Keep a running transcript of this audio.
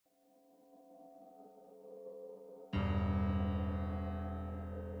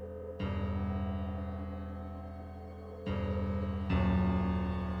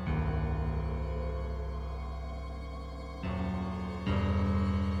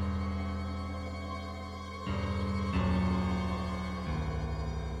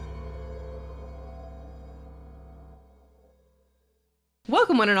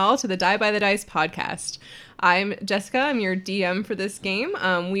Welcome one and all to the Die by the Dice podcast. I'm Jessica. I'm your DM for this game.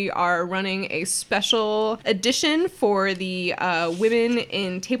 We are running a special edition for the Women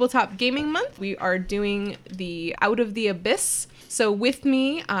in Tabletop Gaming Month. We are doing the Out of the Abyss. So with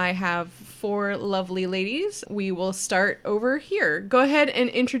me, I have 4 lovely ladies. We will start over here. Go ahead and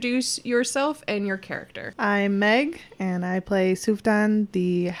introduce yourself and your character. I'm Meg, and I play Sufdan,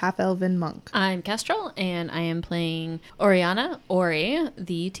 the half-elven monk. I'm Kestrel, and I am playing Oriana, Ori,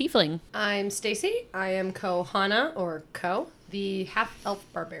 the tiefling. I'm Stacy. I am Hana, or Ko, the half-elf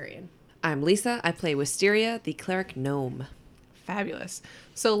barbarian. I'm Lisa. I play Wisteria, the cleric gnome. Fabulous.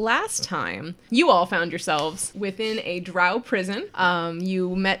 So last time, you all found yourselves within a drow prison.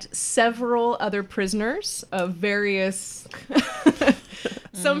 You met several other prisoners of various,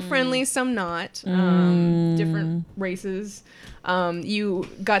 some friendly, some not, different races. You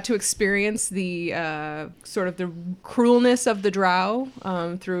got to experience the sort of the cruelness of the drow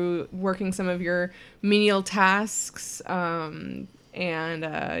through working some of your menial tasks, and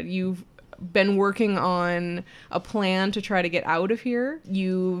you've been working on a plan to try to get out of here.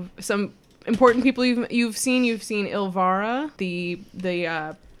 Some important people you've seen Ilvara, the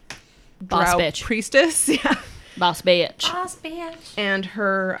boss drow bitch priestess. Yeah. Boss bitch. And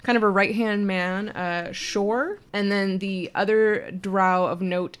her kind of a right-hand man, Shore. And then the other drow of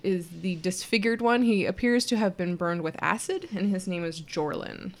note is the disfigured one. He appears to have been burned with acid, and his name is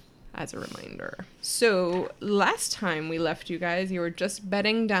Jorlin, as a reminder. So last time we left you guys, you were just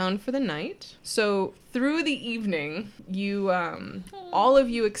bedding down for the night. So through the evening, you all of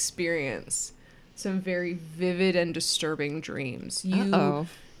you experience some very vivid and disturbing dreams.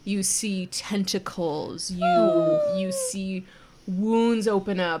 You see tentacles, you see wounds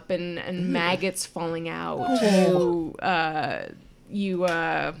open up and maggots falling out. You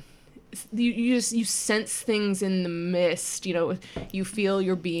sense things in the mist. You feel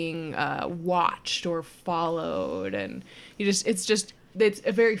you're being watched or followed, and it's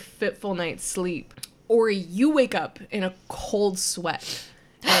a very fitful night's sleep. Or you wake up in a cold sweat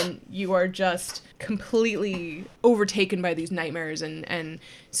and you are just completely overtaken by these nightmares, and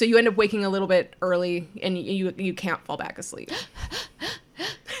so you end up waking a little bit early, and you can't fall back asleep.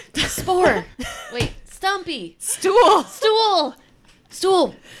 Spore. Wait, Stumpy. Stool,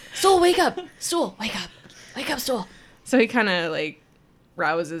 wake up. Stool, wake up. Wake up, Stool. So he kind of like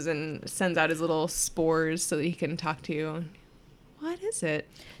rouses and sends out his little spores so that he can talk to you. What is it?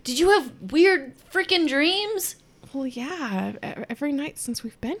 Did you have weird freaking dreams? Well, yeah, every night since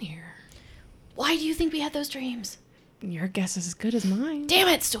we've been here. Why do you think we had those dreams? Your guess is as good as mine. Damn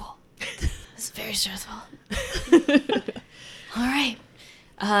it, Stool. This is very stressful. All right.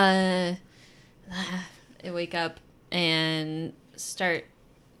 I wake up and start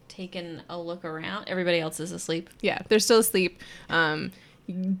taking a look around. Everybody else is asleep. Yeah, they're still asleep.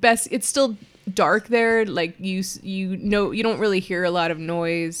 It's still dark there. Like you don't really hear a lot of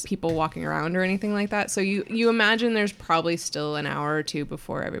noise, people walking around or anything like that. So you imagine there's probably still an hour or two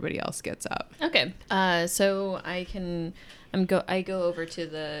before everybody else gets up. Okay. So I go over to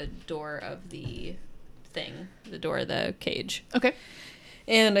the door of the thing, the door of the cage. Okay.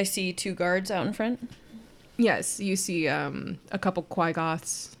 And I see 2 guards out in front. Yes, you see a couple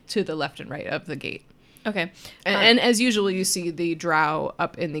Quaigoths to the left and right of the gate. Okay. And as usual, you see the drow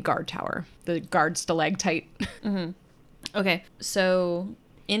up in the guard tower, the guard stalactite. Mm-hmm. Okay. So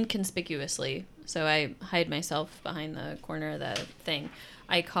inconspicuously, so I hide myself behind the corner of the thing.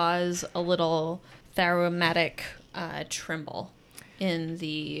 I cause a little aromatic tremble in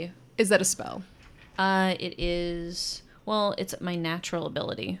the... Is that a spell? It is... Well, it's my natural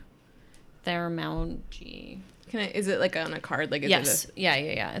ability. Thermology. Is it like on a card? Like yes.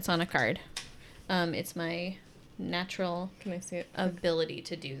 Yeah. It's on a card. It's my natural Can I see it? ability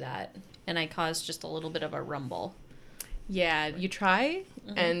to do that. And I cause just a little bit of a rumble. Yeah, you try,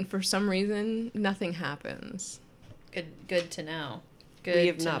 and for some reason, nothing happens. Good to know. We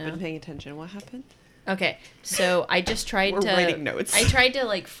have not been paying attention. What happened? Okay, so I just tried We're writing notes. I tried to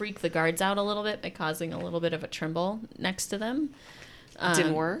like freak the guards out a little bit by causing a little bit of a tremble next to them.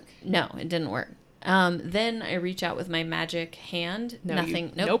 Didn't work? No, it didn't work. Then I reach out with my magic hand.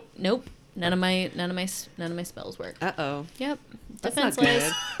 Nothing. Nope. None of my spells work. Uh-oh. Yep. That's not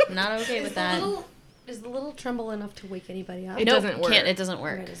Defenseless. Not okay with that. Is the little tremble enough to wake anybody up? It doesn't work. It doesn't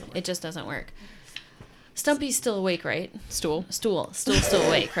work. It just doesn't work. Stumpy's still awake, right? Stool. Still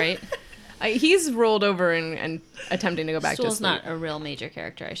awake, right? He's rolled over and attempting to go back to sleep. Stool's not a real major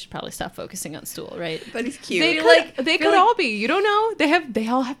character. I should probably stop focusing on Stool, right? But he's cute. They could all be. You don't know. They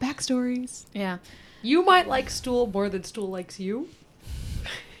all have backstories. Yeah. You might like Stool more than Stool likes you.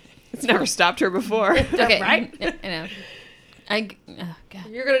 It's never stopped her before. Okay. Right? I know. God.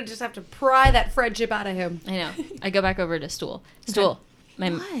 You're gonna just have to pry that friendship out of him. I know. I go back over to Stool. Stool,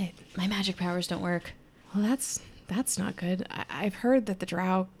 What? my magic powers don't work. Well, that's not good. I've heard that the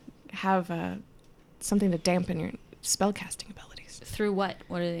drow have something to dampen your spellcasting abilities. Through what?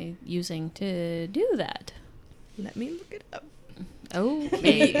 What are they using to do that? Let me look it up.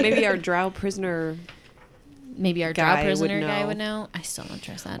 Okay. Maybe our drow prisoner, Maybe our guy drow prisoner would guy know. would know. I still don't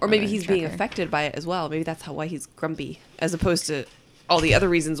trust that. or maybe other he's being tracker. affected by it as well. Maybe that's why he's grumpy, as opposed to all the other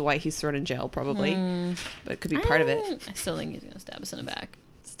reasons why he's thrown in jail, probably. But it could be part of it. I still think he's gonna stab us in the back.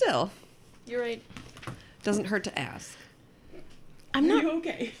 Still, You're right. doesn't hurt to ask. I'm not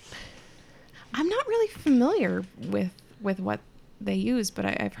okay? I'm not really familiar with what they use, but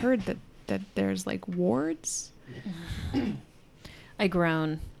I've heard that there's like wards. I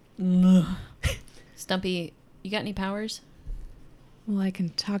groan. Stumpy, you got any powers? Well, I can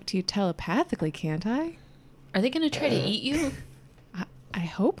talk to you telepathically, can't I? Are they gonna try to eat you? I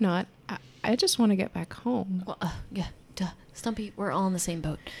hope not. I just want to get back home. Well, yeah, duh. Stumpy, we're all in the same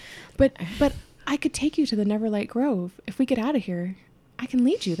boat. But I could take you to the Neverlight Grove. If we get out of here, I can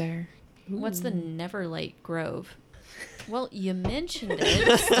lead you there. What's the Neverlight Grove? Well, you mentioned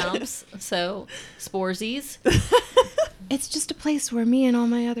it, Stumps. So, Sporesies. It's just a place where me and all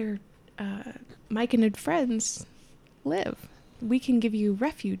my other Myconid friends live. We can give you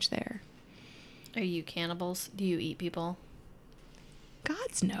refuge there. Are you cannibals? Do you eat people?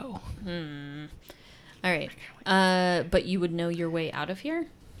 Gods no. All right. But you would know your way out of here?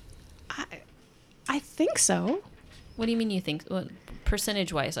 I think so. What do you mean you think? What,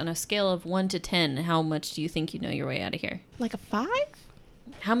 percentage-wise, on a scale of 1 to 10, how much do you think you know your way out of here? Like a 5?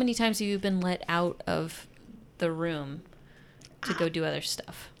 How many times have you been let out of the room to go do other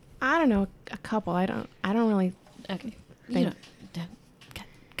stuff? I don't know, a couple. I don't really. Okay. Thank-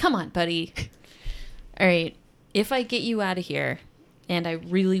 Come on, buddy. All right. If I get you out of here, and I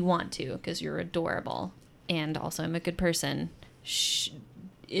really want to, because you're adorable, and also I'm a good person,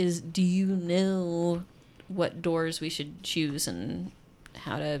 do you know what doors we should choose and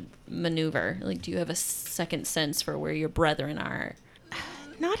how to maneuver? Like, do you have a second sense for where your brethren are?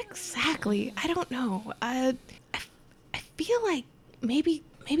 Not exactly. I don't know. I feel like maybe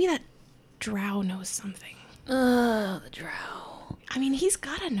that drow knows something. The drow. I mean, he's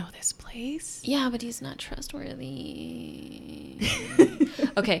gotta know this place. Yeah, but he's not trustworthy.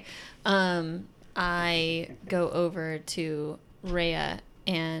 Okay. I go over to Rhea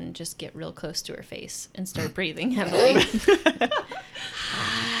and just get real close to her face and start breathing heavily.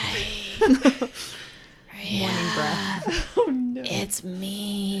 Hi. Morning breath. Oh no. It's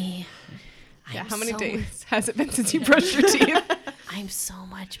me. Yeah, I'm how many so- days has it been since you brushed your teeth? I'm so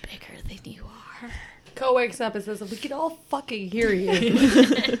much bigger than you are. Co wakes up and says, "We can all fucking hear you."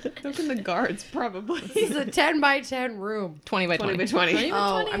 So can the guards, probably. This is a 10 by 10 room. 20 by 20. 20 by 20.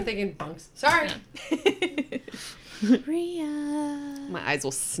 Oh, I'm thinking bunks. Sorry. Rhea. My eyes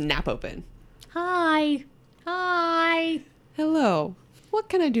will snap open. Hi. Hi. Hello. What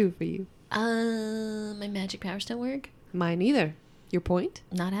can I do for you? My magic powers don't work. Mine either. Your point?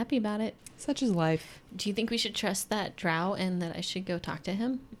 Not happy about it. Such is life. Do you think we should trust that drow and that I should go talk to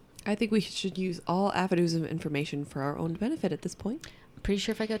him? I think we should use all avenues of information for our own benefit at this point. I'm pretty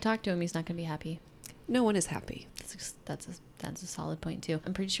sure if I go talk to him, he's not going to be happy. No one is happy. That's a solid point too.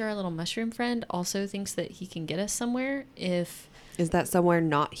 I'm pretty sure our little mushroom friend also thinks that he can get us somewhere if Is that somewhere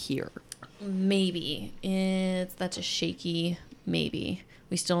not here? maybe that's a shaky maybe.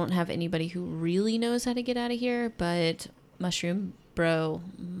 We still don't have anybody who really knows how to get out of here, but Mushroom Bro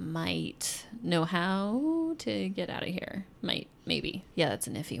might know how to get out of here. Maybe. Yeah, that's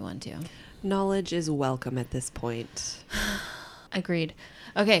an iffy one too. Knowledge is welcome at this point. Agreed.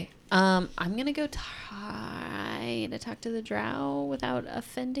 Okay, I'm gonna go try to talk to the drow without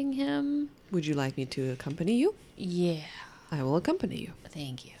offending him. Would you like me to accompany you? Yeah, I will accompany you.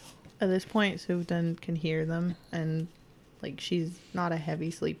 thank you. At this point, Suvden can hear them, and like she's not a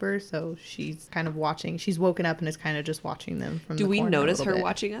heavy sleeper, so she's kind of watching. She's woken up and is kind of just watching them from. Do the we corner a notice little her bit.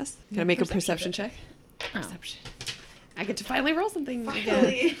 watching us? Can I make a perception check? Oh. Perception. I get to finally roll something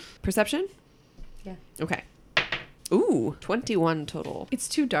again. Perception? Yeah. Okay. Ooh, 21 total. It's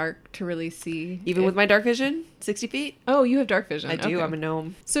too dark to really see. Even with my dark vision? 60 feet? Oh, you have dark vision. I do. Okay. I'm a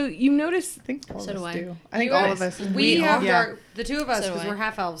gnome. So you notice. I think all So of do us I. do. I think You all guys- of us. We have yeah. dark. The two of us, So do because I. we're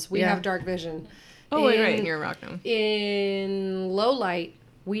half elves, we Yeah. have dark vision. Oh, wait, right. In- You're a rock gnome. In low light,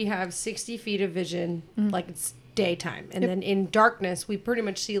 we have 60 feet of vision, like it's daytime, and then in darkness, we pretty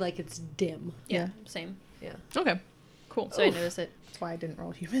much see like it's dim. Yeah, same. Yeah. Okay. Cool. So I noticed it. That's why I didn't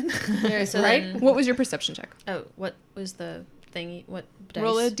roll human. So Right? then- What was your perception check? oh, what was the thing? What dice?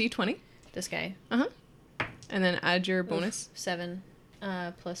 Roll a d20. This guy. Uh huh. And then add your bonus. 7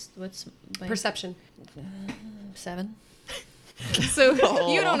 plus what's my Perception. 7? So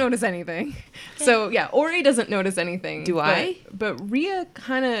you don't notice anything. So yeah, Ori doesn't notice anything. Do I? But Rhea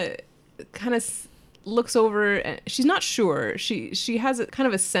kind of looks over, and she's not sure. She has kind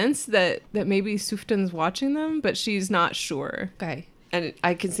of a sense that maybe Suftan's watching them, but she's not sure. Okay. And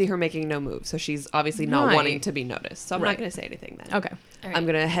I can see her making no move, so she's obviously not Right. wanting to be noticed. So I'm Right. not going to say anything then. Okay. All right. I'm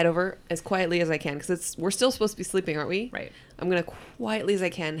going to head over as quietly as I can because we're still supposed to be sleeping, aren't we? Right. I'm going to quietly as I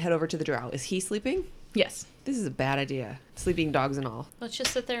can head over to the drow. Is he sleeping? Yes. This is a bad idea. Sleeping dogs and all. Let's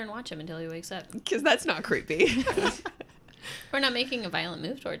just sit there and watch him until he wakes up. Because that's not creepy. We're not making a violent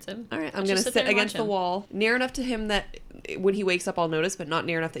move towards him. All right, I'm Let's going just to there sit and against watch the him. wall, near enough to him that when he wakes up I'll notice, but not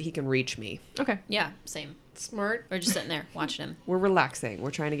near enough that he can reach me. Okay. Yeah, same. Smart. We're just sitting there watching him. We're relaxing. We're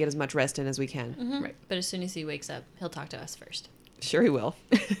trying to get as much rest in as we can. Mhm. Right. But as soon as he wakes up, he'll talk to us first. Sure he will.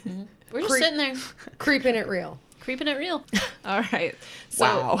 We're just Creep. sitting there, Creeping it real. creeping it real. All right. So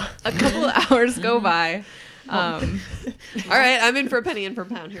Wow. a couple of hours go by. All right, I'm in for a penny in per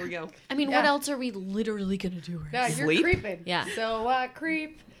pound. Here we go. I mean, what Yeah. else are we literally gonna do right Yeah, now? you're Sleep? creeping. Yeah. So I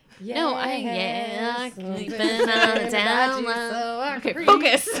creep. No, Yes, creeping something on down about you, so I Okay, creep.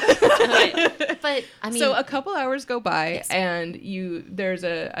 focus. Okay. But I mean, So a couple hours go by, Yes. and there's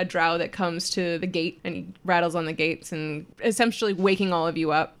a drow that comes to the gate, and he rattles on the gates, and essentially waking all of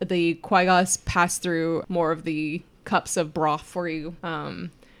you up. The Quaggas pass through more of the cups of broth for you,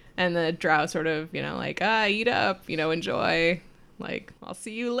 and the drow sort of, like, eat up, enjoy. Like, I'll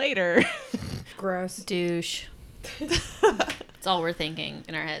see you later. Gross. douche. It's all we're thinking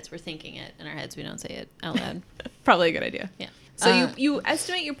in our heads. We're thinking it in our heads. We don't say it out loud. Probably a good idea. Yeah. So you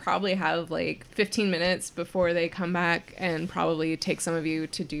estimate you probably have like 15 minutes before they come back, and probably take some of you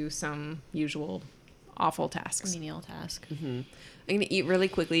to do some usual awful tasks. Menial task. I'm going to eat really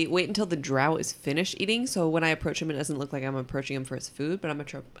quickly. Wait until the drow is finished eating, so when I approach him, it doesn't look like I'm approaching him for his food, but I'm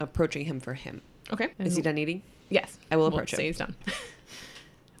approaching him for him. Okay. Is he done eating? Yes. I will We'll approach say him. he's done.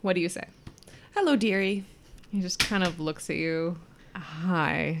 What do you say? Hello, dearie. He just kind of looks at you.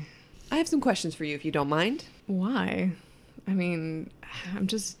 Hi. I have some questions for you, if you don't mind. Why? I mean, I'm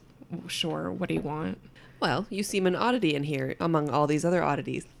just sure. What do you want? Well, you seem an oddity in here among all these other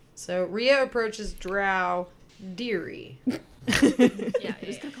oddities. So Rhea approaches Drow Deary. Yeah. I'm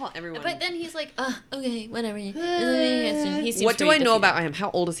just going to call everyone. But then he's like, okay, whatever. He seems What do I pretty know defeated. about him? How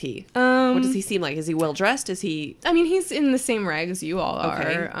old is he? What does he seem like? Is he well dressed? Is he... I mean, he's in the same rags you all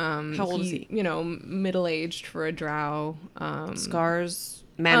Okay. are. How old is he? Middle-aged for a drow. Scars,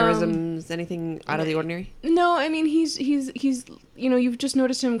 mannerisms, anything out of the ordinary? No, I mean, he's you've just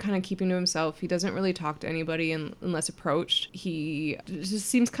noticed him kind of keeping to himself. He doesn't really talk to anybody unless approached. He just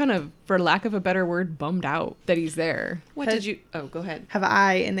seems kind of, for lack of a better word, bummed out that he's there. What did you... Oh, go ahead. Have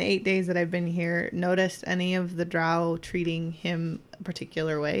I, in the 8 days that I've been here, noticed any of the drow treating him a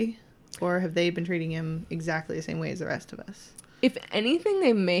particular way? Or have they been treating him exactly the same way as the rest of us? If anything,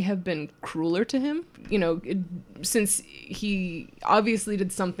 they may have been crueler to him. Since he obviously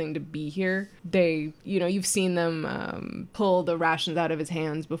did something to be here. You've seen them pull the rations out of his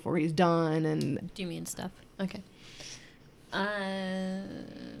hands before he's done, and Do you mean stuff? Okay.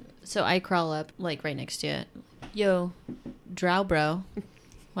 So I crawl up, like, right next to it. Yo, drow bro.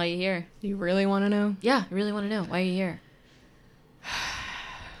 Why you here? you really want to know? Yeah, I really want to know. Why are you here?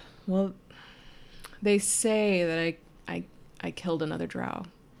 Well, they say that I killed another drow.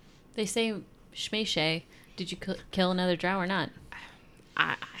 They say, Shmeshe, did you kill another drow or not?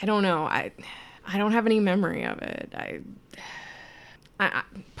 I don't know. I don't have any memory of it. I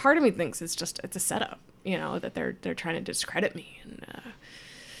part of me thinks it's a setup. That they're trying to discredit me. And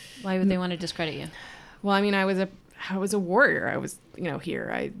Why would they want to discredit you? well, I mean, I was a warrior. I was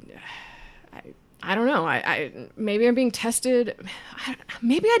here. I don't know. I maybe I'm being tested.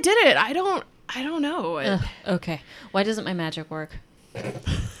 Maybe I did it. I don't know. Ugh, okay. Why doesn't my magic work?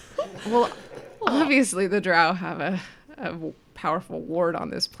 Well, obviously the drow have a powerful ward on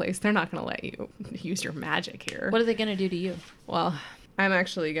this place. They're not going to let you use your magic here. What are they going to do to you? Well, I'm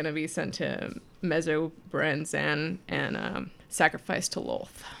actually going to be sent to Mezzo Brenzan and sacrificed to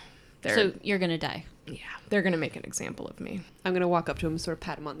Lolth. So you're going to die. Yeah, they're going to make an example of me. I'm going to walk up to him and sort of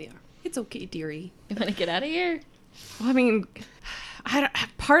pat him on the arm. It's okay, dearie. You want to get out of here? Well, I mean,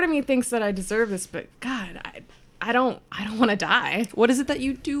 part of me thinks that I deserve this, but God, I don't want to die. What is it that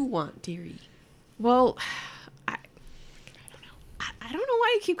you do want, dearie? Well, I don't know. I don't know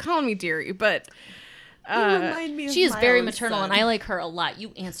why you keep calling me dearie, but You remind me of She is my very own maternal, son. and I like her a lot.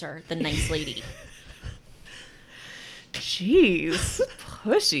 You answer the nice lady. jeez,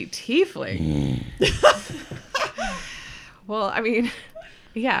 pushy tiefling. Well, I mean,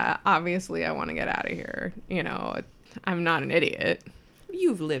 Yeah, obviously I want to get out of here. You know, I'm not an idiot.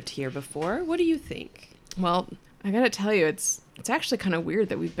 You've lived here before. What do you think? Well, I gotta tell you, it's actually kind of weird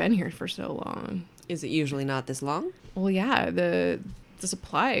that we've been here for so long. Is it usually not this long? Well, yeah, the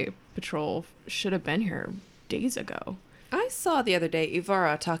supply patrol should have been here days ago. I saw the other day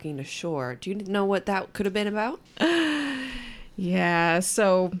Ivara talking to Shore. Do you know what that could have been about? Yeah,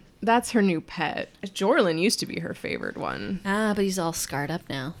 so that's her new pet. Jorlin used to be her favored one. Ah, but he's all scarred up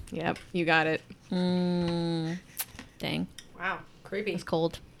now. Yep, you got it. Dang. Wow, creepy. It's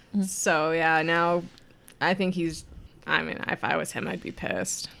cold. So, yeah, now I think he's... I mean, if I was him, I'd be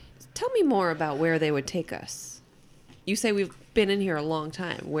pissed. Tell me more about where they would take us. You say we've been in here a long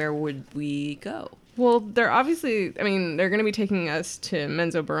time. Where would we go? Well, they're obviously... I mean, they're going to be taking us to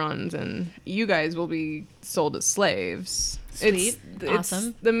Menzoberran's, and you guys will be sold as slaves. Sweet. Awesome.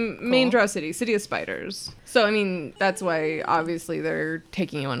 It's the main Cool. drow city of spiders. So, I mean, that's why, obviously, they're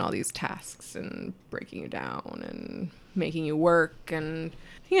taking you on all these tasks and breaking you down and making you work and,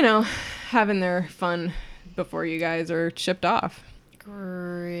 you know, having their fun before you guys are shipped off.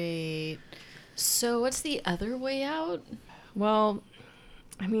 Great. So what's the other way out? Well,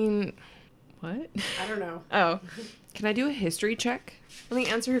 I mean, what? I don't know. Oh, Can I do a history check? let me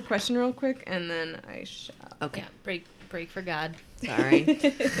answer your question real quick, and then I shall. Okay. Yeah, break for God. Sorry.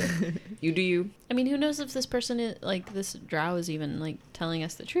 You do you. I mean, who knows if this person is, like, this drow is even, like, telling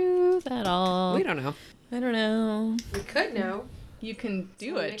us the truth at all? We don't know. I don't know. We could know. You can do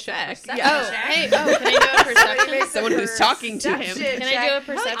Someone a makes a check. perception Yeah. check. Hey, can I do a perception? Someone who's talking to him. Perception Can I do a check.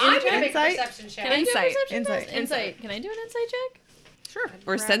 perception I'm gonna check? make a Insight? perception check. Can I do a Insight. perception Insight. test? Insight. Can I do an insight check? Sure.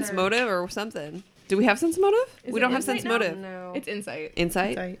 Or sense motive or something. Do we have sense motive? Is We it don't have insight sense now? motive. No. It's insight. Insight?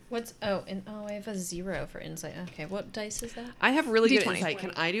 Insight. What's I have a 0 for insight. Okay, what dice is that? I have really good D20. insight.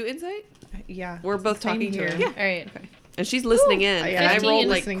 Can I do insight? Yeah. We're both Same talking to here. her. Yeah. All right. And she's listening in. Yeah, And I 15 rolled and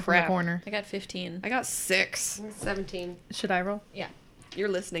like listening from the crap. corner. I got 15. I got 6. 17. Should I roll? Yeah. You're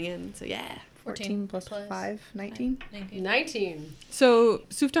listening in, so yeah. 14 plus 5, 19. 19. 19. So,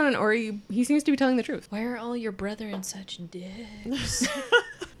 Suftan and Ori, he seems to be telling the truth. Why are all your brethren such dicks?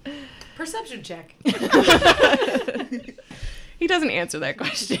 Perception check. He doesn't answer that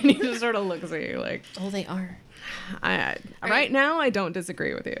question. He just sort of looks at you like, Oh, they are. right now, I don't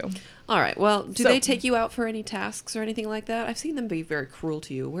disagree with you. All right. Well, do So- they take you out for any tasks or anything like that? I've seen them be very cruel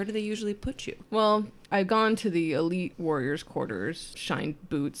to you. Where do they usually put you? Well, I've gone to the elite warriors' quarters, shined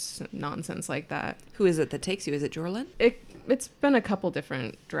boots, nonsense like that. Who is it that takes you? Is it Jorlin? It's been a couple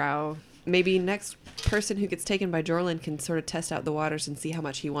different drow. Maybe next person who gets taken by Jorlin can sort of test out the waters and see how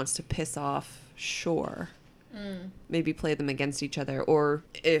much he wants to piss off Shore. Maybe play them against each other, or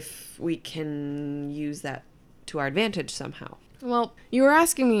if we can use that to our advantage somehow. Well, you were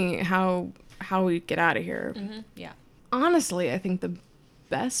asking me how we get out of here. Yeah. Honestly, I think the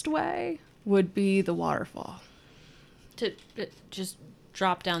best way would be the waterfall. To just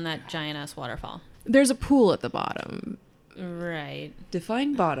drop down that giant ass waterfall. There's a pool at the bottom. Right.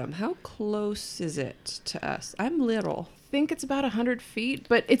 Define bottom. How close is it to us? I'm little. I think it's about 100 feet,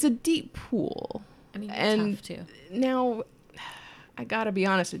 but it's a deep pool. I mean, And tough too. now, I gotta be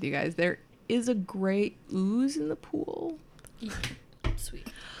honest with you guys. There is a gray ooze in the pool. Sweet.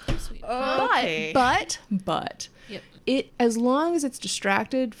 Okay. But Yep. it, as long as it's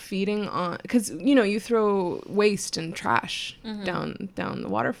distracted feeding on, because you throw waste and trash down the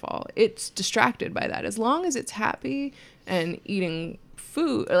waterfall, it's distracted by that. As long as it's happy and eating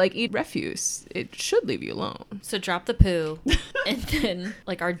food, or like eat refuse, it should leave you alone. So drop the poo, and then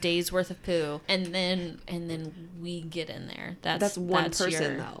like our day's worth of poo, and then we get in there. That's one person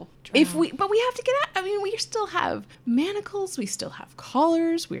your though. But we have to get out. I mean, we still have manacles, we still have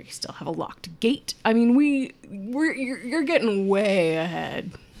collars, we still have a locked gate. I mean, you're getting way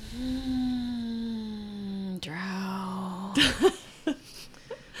ahead. Drow.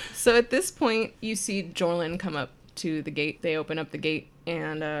 So at this point, you see Jorlin come up to the gate. They open up the gate,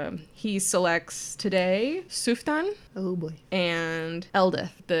 and he selects today Suftan Oh boy. and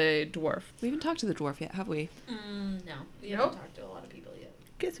Eldith, the dwarf. We haven't talked to the dwarf yet, have we? No, we Nope. haven't talked to a lot of people yet.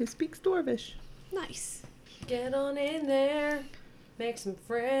 Guess who speaks Dwarvish? Nice. Get on in there. Make some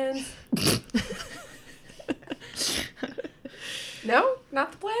friends. No?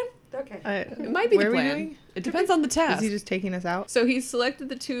 Not the plan? Okay. It might be Where the are we plan. doing? It depends on the Is task. he just taking us out? So he's selected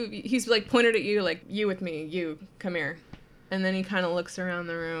the two of you. He's like pointed at you, like, you with me, you, come here. And then he kind of looks around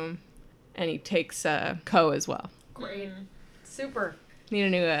the room, and he takes Ko as well. Great. Super.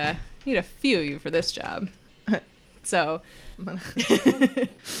 Need a few of you for this job. So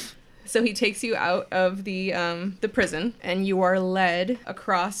So he takes you out of the prison, and you are led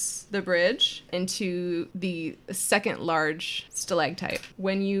across the bridge into the second large stalactite.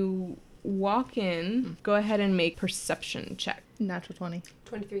 When you walk in, go ahead and make perception check. Natural 20.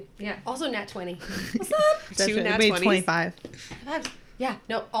 23. Yeah. Also nat 20. What's up? That's Two right. nat It made 20s? 25. Yeah.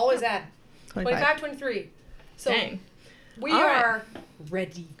 No, always add. 25. 25, 23. So Dang. we All right. are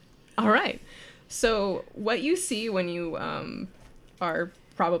ready. All right. So what you see when you are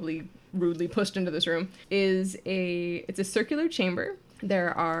probably rudely pushed into this room is it's a circular chamber.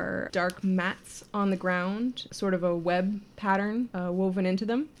 There are dark mats on the ground, sort of a web pattern woven into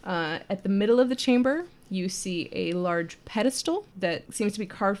them. At the middle of the chamber, you see a large pedestal that seems to be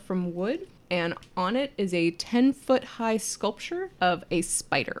carved from wood, and on it is a 10-foot high sculpture of a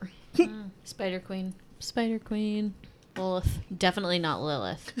spider. Spider Queen. Spider Queen. Lilith. Definitely not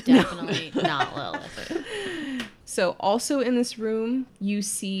Lilith. Definitely not Lilith. So also in this room, you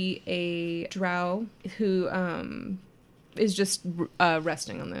see a drow who is just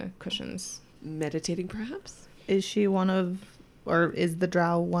resting on the cushions. Meditating, perhaps? Is she or is the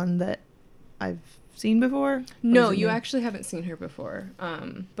drow one that I've seen before? Or No, is it you new? actually haven't seen her before.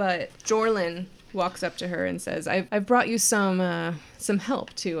 But Jorlin walks up to her and says, "I've brought you some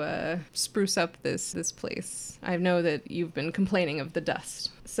help to spruce up this place. I know that you've been complaining of the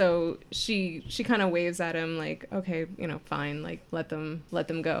dust." So she kind of waves at him like, "Okay, fine. Like let them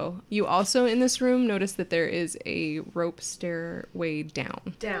go." You also in this room notice that there is a rope stairway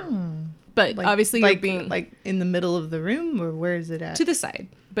down, Down. but obviously you're being like in the middle of the room, or where is it at? to the side.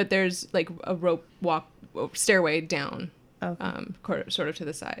 But there's like a rope stairway down, Okay. sort of to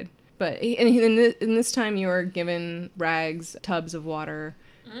the side. But in this time, you are given rags, tubs of water,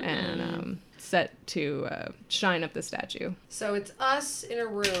 and set to shine up the statue. So it's us in a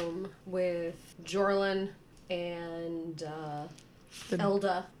room with Jorlin and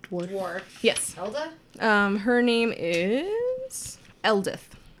Elda. Dwarf. Yes. Elda? Her name is Eldith.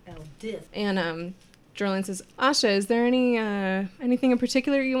 Eldith. And Jorlin says, "Asha, is there anything in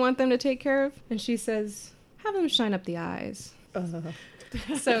particular you want them to take care of?" And she says, "Have them shine up the eyes."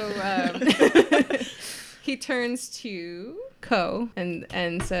 So he turns to Ko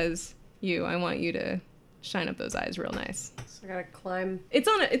and says, I want you to shine up those eyes real nice." So I gotta climb. It's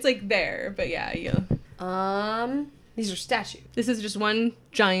like there, but yeah, These are statues. this is just one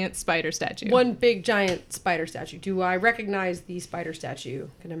giant spider statue. One big giant spider statue. Do I recognize the spider statue?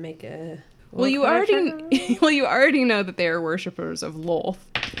 Gonna make a. Well, you already know that they are worshippers of Lolth.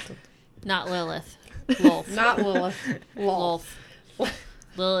 Not Lilith. Lilith. Not Lilith. Lilith.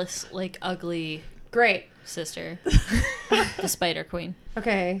 Lilith's like ugly Great. sister. The Spider Queen.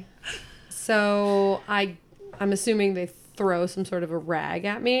 Okay. So I'm assuming they throw some sort of a rag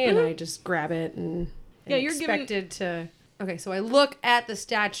at me, and I just grab it and Yeah, you're expected to. Okay, so I look at the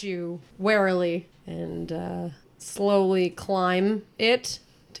statue warily and slowly climb it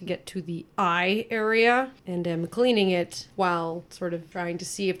to get to the eye area, and am cleaning it while sort of trying to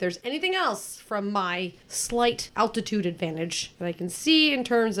see if there's anything else from my slight altitude advantage that I can see in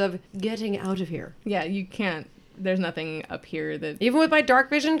terms of getting out of here. Yeah, you can't. There's nothing up here that. Even with my dark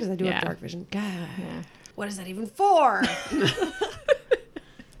vision, because I do Yeah. have dark vision. God, Yeah. what is that even for?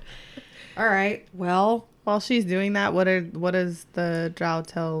 All right, well, While she's doing that, what does the drow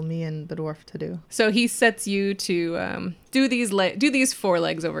tell me and the dwarf to do? So he sets you to do these 4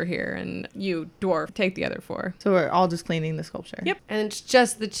 legs over here, and you dwarf take the other 4. So we're all just cleaning the sculpture. Yep. and it's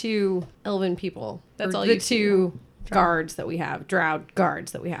just the 2 elven people. That's Or all the you see. 2 guards that we have, drow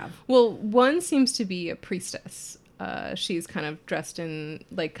guards that we have. Well, one seems to be a priestess. She's kind of dressed in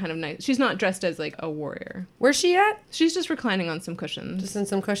like kind of nice. She's not dressed as like a warrior. Where's she at? She's just reclining on some cushions. Just in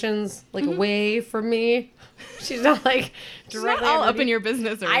some cushions, like away from me. She's not like She's directly not all under up in me. your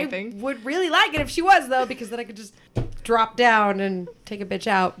business or I anything. would really like it if she was, though, because then I could just drop down and take a bitch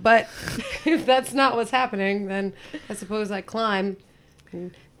out. But if that's not what's happening, then I suppose I climb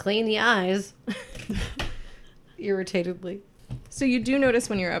and clean the eyes. Irritatedly. So you do notice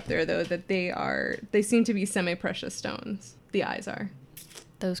when you're up there though that they seem to be semi-precious stones. The eyes are.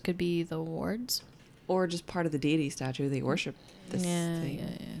 Those could be the wards. Or just part of the deity statue. They worship this thing.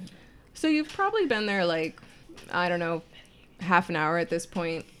 Yeah. So you've probably been there like, I don't know, half an hour at this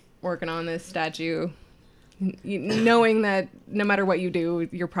point working on this statue, knowing that no matter what you do,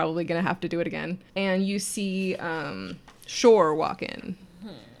 you're probably going to have to do it again. And you see Shore walk in.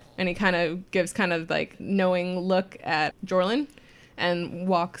 And he kind of gives kind of like knowing look at Jorlin and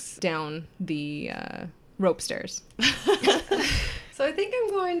walks down the rope stairs. So I think I'm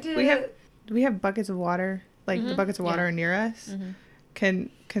going to... Do we have buckets of water? Like the buckets of water are near us? Mm-hmm. Can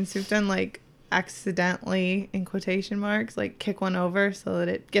Sufjan like accidentally, in quotation marks, like kick one over so that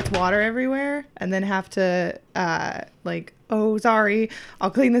it gets water everywhere, and then have to like, oh, sorry,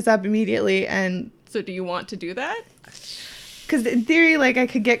 I'll clean this up immediately. And So do you want to do that? because in theory, like, I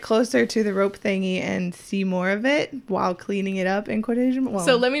could get closer to the rope thingy and see more of it while cleaning it up, in quotation. Well,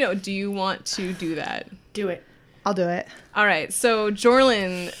 So let me know. Do you want to do that? Do it. I'll do it. All right. So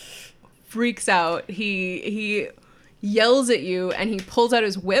Jorlin freaks out. He yells at you and he pulls out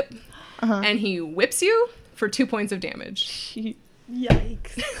his whip and he whips you for 2 points of damage.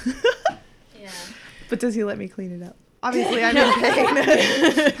 Yikes. Yeah. But does he let me clean it up? Obviously, I'm in pain.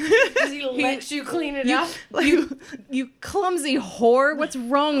 Does he let you clean it up? You clumsy whore. What's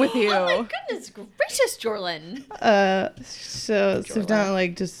wrong with you? Oh my goodness gracious, Jorlin. So down,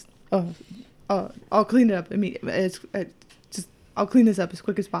 like, just I'll clean it up immediately. I'll clean this up as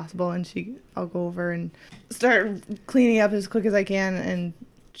quick as possible, and I'll go over and start cleaning up as quick as I can, and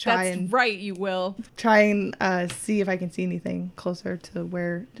That's right, you will. try and see if I can see anything closer to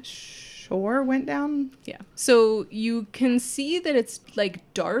where the shore went down. Yeah. So you can see that it's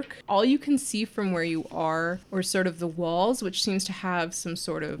like dark. All you can see from where you are or sort of the walls, which seems to have some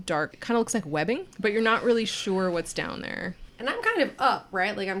sort of dark, kind of looks like webbing, but you're not really sure what's down there. And I'm kind of up,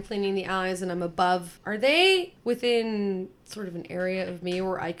 right? Like I'm cleaning the eyes and I'm above. Are they within sort of an area of me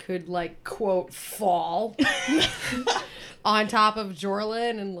where I could, like, quote, fall on top of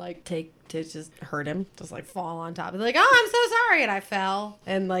Jorlin and, like, take to just hurt him? Just, like, fall on top. Like, oh, I'm so sorry. And I fell.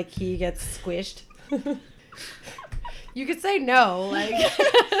 And, like, he gets squished. You could say no. Like,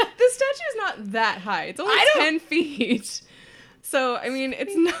 The statue is not that high. It's only 10 feet. So, I mean,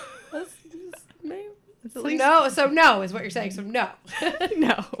 it's not... So no is what you're saying. So no.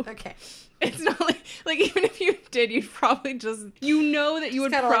 No. Okay. It's not like even if you did, you'd probably just, you know that you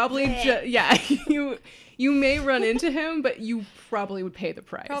would kinda probably like, just, yeah, you may run into him, but you probably would pay the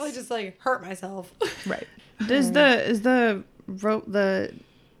price. Probably just, like, hurt myself. Right. Is the rope, the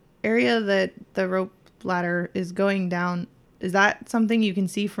area that the rope ladder is going down, is that something you can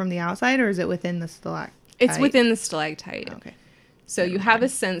see from the outside, or is it within the stalactite? It's within the stalactite. Okay. So you have a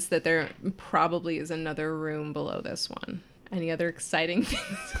sense that there probably is another room below this one. Any other exciting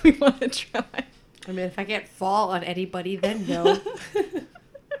things we want to try? I mean, if I can't fall on anybody, then no.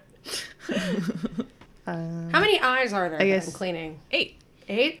 How many eyes are there I that guess- I'm cleaning? 8.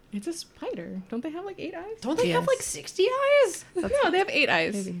 8? It's a spider. Don't they have like 8 eyes? Don't they have, Yes. like, 60 eyes? No, they have 8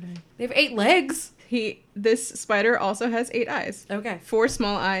 eyes. Maybe. They have 8 legs. This spider also has 8 eyes. Okay. 4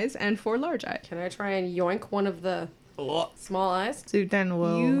 small eyes and 4 large eyes. Can I try and yoink one of the small eyes? So then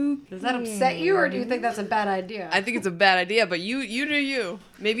Does that upset you, or do you think that's a bad idea? I think it's a bad idea, but you do you.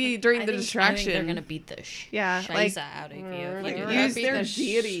 Maybe during the I distraction. think they're gonna beat the Yeah, shiza like- out of you. Like, If you use do their that.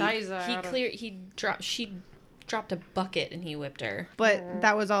 deity. She dropped a bucket and he whipped her. But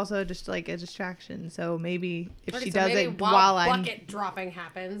that was also just like a distraction. So maybe if Okay, she so does maybe it while I'm bucket dropping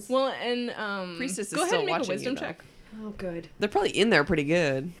happens. Well, and Priestess is go ahead still and make a watching wisdom you, though. check. Oh, good. They're probably in there pretty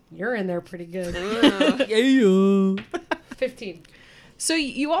good. You're in there pretty good. 15. So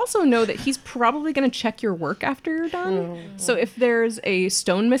you also know that he's probably going to check your work after you're done. So if there's a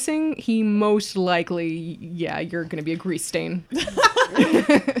stone missing, he most likely, you're going to be a grease stain.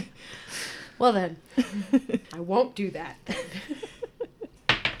 Well then, I won't do that.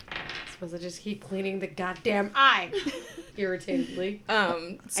 Suppose I just keep cleaning the goddamn eye. Irritatedly.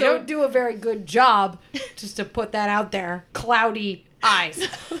 I don't do a very good job, just to put that out there. Cloudy eyes.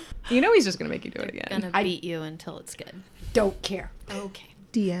 You know he's just going to make you do it again. Gonna beat you until it's good. Don't care. Okay.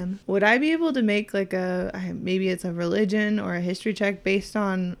 DM. Would I be able to make like maybe it's a religion or a history check based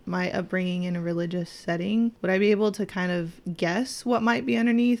on my upbringing in a religious setting? Would I be able to kind of guess what might be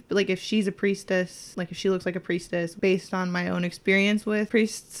underneath? Like if she's a priestess, like if she looks like a priestess, based on my own experience with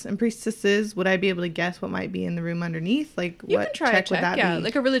priests and priestesses, would I be able to guess what might be in the room underneath? Like You what can try a check would check, that yeah, be?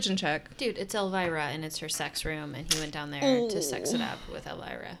 like a religion check. Dude, it's Elvira and it's her sex room and he went down there to sex it up with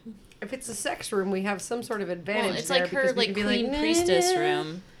Elvira. If it's a sex room, we have some sort of advantage. Well, it's there like her because we like can be queen "Nah, priestess nah."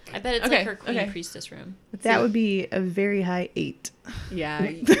 room. I bet it's Okay, like her queen okay. priestess room. That would be a very high 8.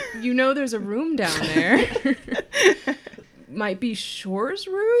 Yeah. You know there's a room down there. Might be Shore's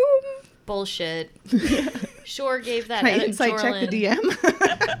room? Bullshit. Shore gave that Can I insight check the DM?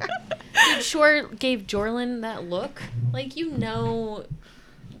 Dude, Shore gave Jorlin that look. Like, you know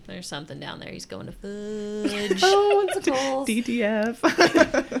there's something down there. He's going to fudge. Oh, it's a calls.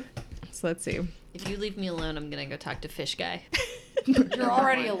 DTF. So let's see. If you leave me alone, I'm going to go talk to Fish Guy. You're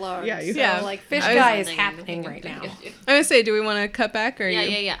already alone. Yeah, you- so, Yeah. like, fish I was- guy is happening right now. I'm going to say, do we want to cut back or Yeah,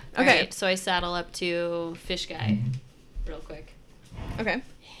 you? yeah. Okay. Alright, so I saddle up to Fish Guy real quick. Okay.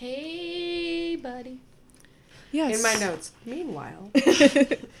 Hey, buddy. Yes. In my notes. Meanwhile.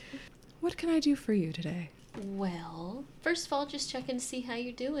 What can I do for you today? Well, first of all, just checking to see how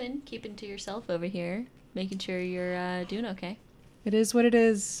you're doing. Keeping to yourself over here. Making sure you're doing okay. It is what it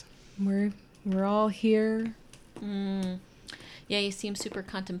is. We're all here. Yeah, you seem super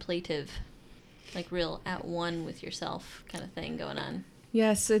contemplative. Like real at one with yourself kind of thing going on.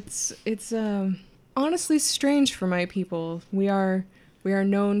 Yes, it's honestly strange for my people. We are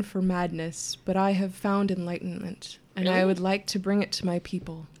known for madness, but I have found enlightenment, and I Really? would like to bring it to my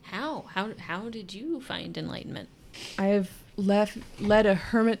people. How? How did you find enlightenment? I have led a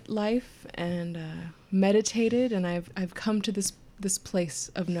hermit life and meditated, and I've come to this place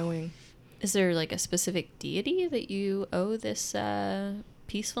of knowing. Is there like a specific deity that you owe this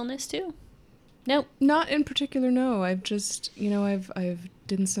peacefulness to? Nope. Not in particular, no. I've just, I've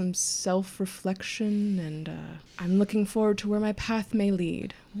done some self-reflection, and I'm looking forward to where my path may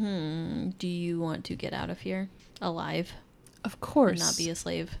lead. Do you want to get out of here alive? Of course. And not be a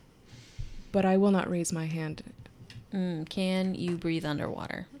slave? But I will not raise my hand. Can you breathe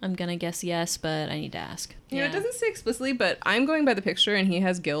underwater? I'm gonna guess yes, but I need to ask. It doesn't say explicitly, but I'm going by the picture, and he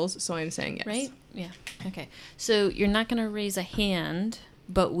has gills, so I'm saying yes. Right? Yeah. Okay. So you're not gonna raise a hand,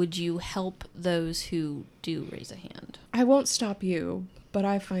 but would you help those who do raise a hand? I won't stop you, but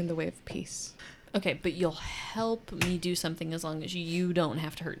I find the way of peace. Okay, but you'll help me do something as long as you don't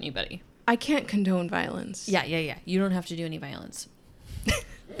have to hurt anybody. I can't condone violence. Yeah. You don't have to do any violence.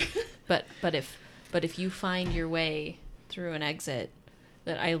 But if you find your way through an exit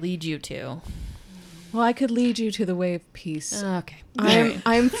that I lead you to. Well, I could lead you to the way of peace. Okay.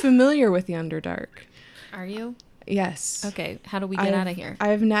 I'm familiar with the Underdark. Are you? Yes. Okay. How do we get out of here?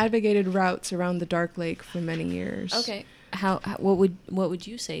 I've navigated routes around the Dark Lake for many years. Okay. What would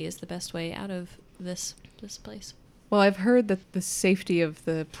you say is the best way out of this place? Well, I've heard that the safety of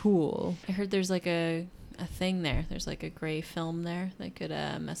the pool. I heard there's like a thing there. There's like a gray film there that could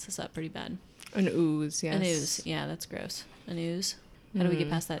mess us up pretty bad. An ooze, yes. An ooze. Yeah, that's gross. An ooze. How do we get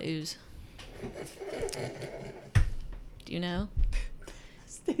past that ooze? Do you know?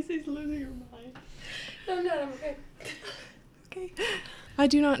 Stacy's losing her mind. I'm not okay. Okay. I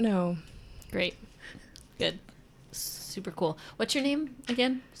do not know. Great. Good. Super cool. What's your name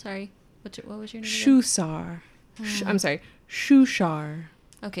again? Sorry. What was your name again? Shusar. I'm sorry. Shushar.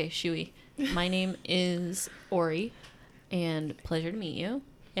 Okay, Shui. My name is Ori, and pleasure to meet you.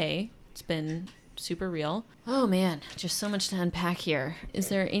 It's been super real. Oh man, just so much to unpack here. Is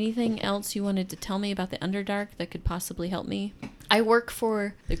there anything else you wanted to tell me about the Underdark that could possibly help me? I work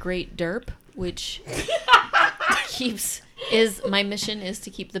for the Great Derp, which my mission is to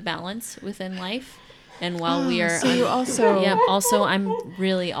keep the balance within life. And while we are... So you also... Yeah,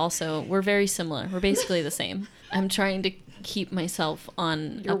 we're very similar. We're basically the same. I'm trying to keep myself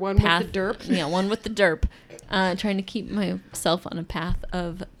on You're a one path. with the derp? Yeah, one with the derp. Trying to keep myself on a path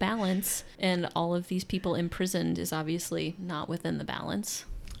of balance. And all of these people imprisoned is obviously not within the balance.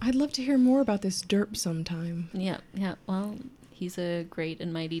 I'd love to hear more about this derp sometime. Yeah. Well, he's a great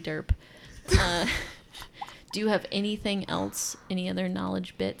and mighty derp. Do you have anything else? Any other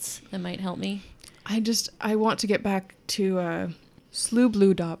knowledge bits that might help me? I want to get back to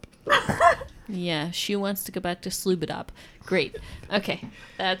Sloobludop. Yeah, she wants to go back to Sloobadop. Great. Okay,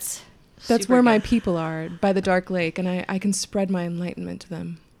 that's super where my good. people are, by the Dark Lake, and I can spread my enlightenment to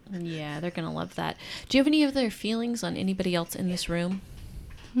them. Yeah, they're gonna love that. Do you have any other feelings on anybody else in this room?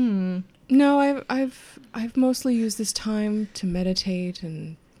 No, I've mostly used this time to meditate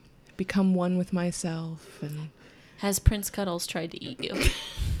and become one with myself. And Has Prince Cuddles tried to eat you?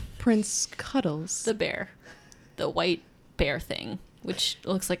 Prince Cuddles. The bear. The white bear thing, which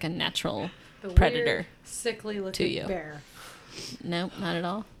looks like a natural The predator weird, sickly to looking you. bear. No, not at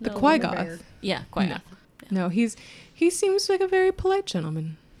all. The No, Qui-Goth. bear. Yeah, quite. No. No, he seems like a very polite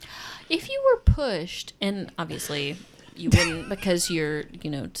gentleman. If you were pushed, and obviously you wouldn't because you're,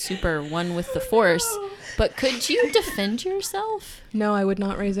 super one with the force, but could you defend yourself? No, I would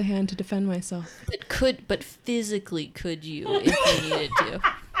not raise a hand to defend myself. But physically could you if you needed to?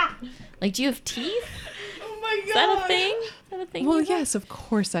 Like, do you have teeth? Oh my god. Is that a thing? Is that a thing? Well, you have? yes, of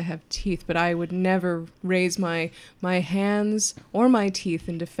course I have teeth, but I would never raise my hands or my teeth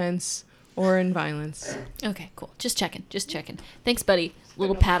in defense or in violence. Okay, cool. Just checking. Thanks, buddy.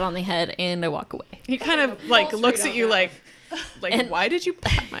 Little pat on the head, and I walk away. He kind of looks at you like And- why did you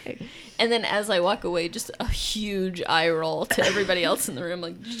pat my... And then as I walk away, just a huge eye roll to everybody else in the room,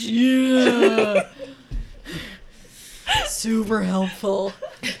 like, yeah. Super helpful.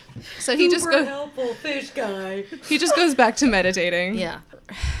 So he just goes helpful fish guy. he just goes back to meditating. Yeah.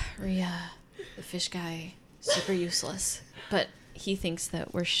 Rhea, the fish guy, super useless. But he thinks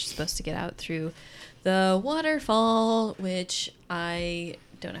that we're supposed to get out through the waterfall, which I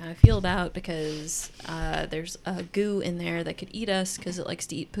don't know how I feel about because there's a goo in there that could eat us because it likes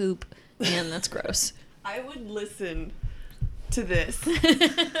to eat poop, and that's gross. I would listen to this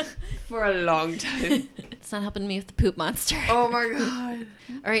for a long time. It's not helping me with the poop monster. Oh my god.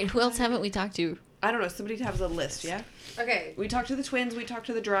 All right, who else haven't we talked to? I don't know. Somebody has a list, yeah? Okay. We talked to the twins, we talked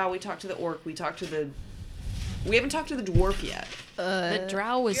to the drow, we talked to the orc, we haven't talked to the dwarf yet. The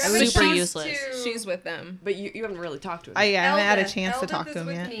drow was You haven't super talked useless. to- She's with them. But you haven't really talked to him. I haven't had a Eldith. chance to Eldith talk to is him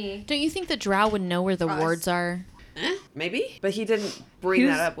with yet. me. Don't you think the drow would know where the Us. wards are? Maybe? But he didn't bring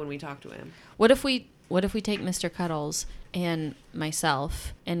Who's- that up when we talked to him. What if we take Mr. Cuddles and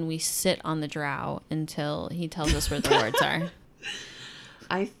myself and we sit on the drow until he tells us where the wards are?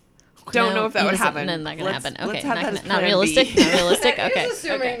 I don't know if that would happen. No, not gonna happen. Okay, Let's have that as not plan realistic. B. Not realistic. That Okay. is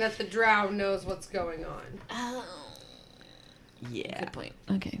assuming okay. that the drow knows what's going on. Oh, Yeah. good point.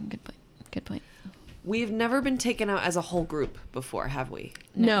 Okay, good point. Good point. We've never been taken out as a whole group before, have we?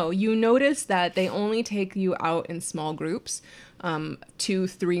 No, you notice that they only take you out in small groups, 2,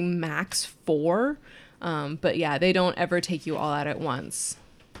 3, max 4. But yeah, they don't ever take you all out at once.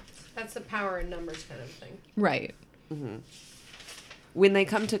 That's the power in numbers kind of thing. Right. When they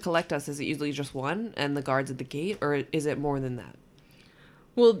come to collect us, is it usually just one and the guards at the gate, or is it more than that?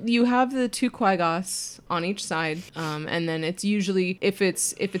 Well, you have the 2 Quagos on each side, and then it's usually if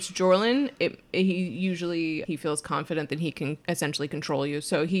it's Jorlin, he feels confident that he can essentially control you,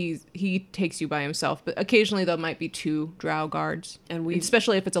 so he takes you by himself. But occasionally there might be 2 drow guards, And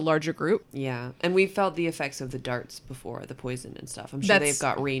especially if it's a larger group. Yeah, and we've felt the effects of the darts before, the poison and stuff. I'm sure That's- they've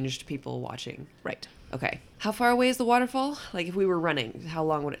got ranged people watching. Right. Okay. How far away is the waterfall? Like, if we were running, how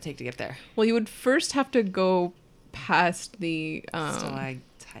long would it take to get there? Well, you would first have to go past the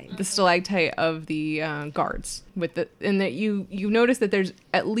stalactite of the guards and that you notice that there's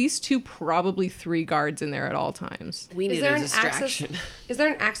at least 2, probably 3 guards in there at all times. We Is need there a an distraction. access? Is there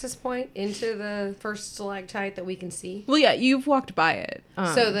an access point into the first stalactite that we can see? Well, yeah, you've walked by it.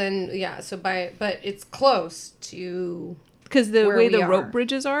 So then, yeah. But it's close to. Because the where way we the are. rope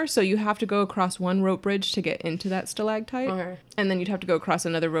bridges are, so you have to go across one rope bridge to get into that stalactite, Okay. and then you'd have to go across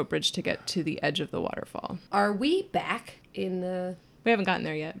another rope bridge to get to the edge of the waterfall. Are we back in the? We haven't gotten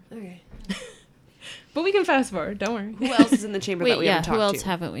there yet, Okay. but we can fast forward. Don't worry. Who else is in the chamber that Wait, we yeah. haven't Who talked else to?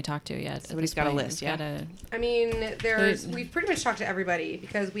 haven't we talked to yet? Somebody's At this got a point? list, We've yeah. gotta- I mean, we've pretty much talked to everybody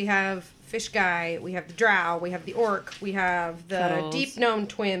because we have Fish Guy, we have the Drow, we have the Orc, we have the Cuddles. Deep Gnome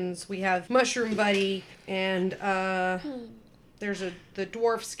Twins, we have Mushroom Buddy, and there's the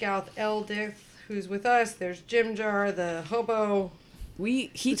Dwarf Scout Eldith who's with us. There's Jim Jar, the Hobo.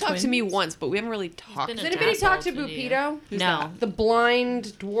 He talked to me once, but we haven't really talked been to a him. Did anybody talk to Assholes, idiot. Bupito? Who's No. that? The blind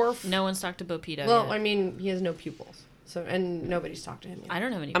dwarf. No one's talked to Bopito Well, yet. I mean, he has no pupils, so and nobody's talked to him yet. I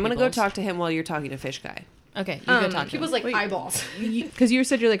don't have any I'm going to go peoples. talk to him while you're talking to Fish Guy. Okay, you go talk to him. Pupils like eyeballs. Because you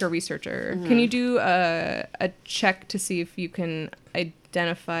said you're like a researcher. Can you do a check to see if you can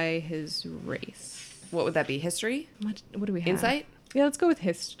identify his race? What would that be? History? What do we have? Insight? Yeah, let's go with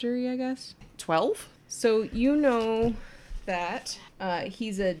history, I guess. 12? So you know that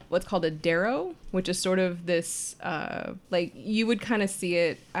he's what's called a darrow, which is sort of this like you would kind of see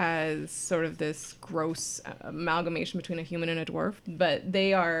it as sort of this gross amalgamation between a human and a dwarf, but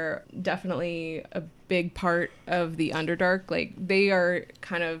they are definitely a big part of the Underdark. Like they are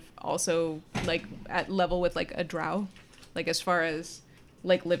kind of also like at level with like a drow, like as far as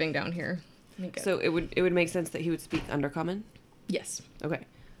like living down here. So it would make sense that he would speak Undercommon? Yes. Okay.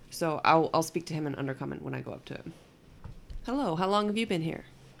 So I'll speak to him in Undercommon when I go up to him. Hello, how long have you been here?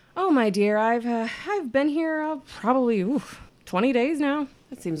 Oh my dear, I've been here probably 20 days now.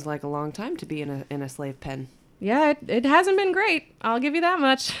 That seems like a long time to be in a slave pen. Yeah, it hasn't been great. I'll give you that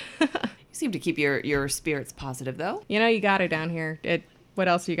much. You seem to keep your spirits positive, though. You know, you got it down here. What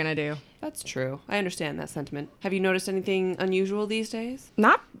else are you gonna do? That's true. I understand that sentiment. Have you noticed anything unusual these days?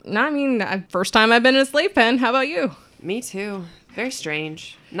 I mean, first time I've been in a slave pen. How about you? Me too. Very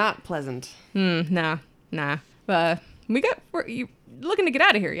strange. Not pleasant. Nah. You looking to get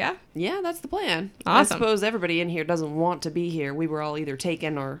out of here, yeah? Yeah, that's the plan. Awesome. I suppose everybody in here doesn't want to be here. We were all either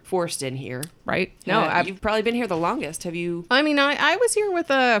taken or forced in here. Right? No, you've probably been here the longest. Have you? I mean, I was here with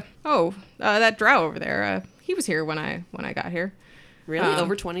that drow over there. He was here when I got here. Really?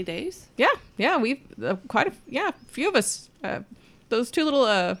 Over 20 days? Yeah, we've a few of us. Those 2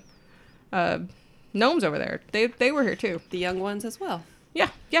 little gnomes over there. They were here too. The young ones as well. Yeah.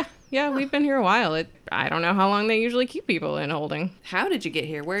 We've been here a while. I don't know how long they usually keep people in holding. How did you get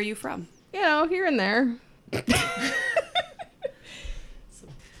here? Where are you from? You know, here and there.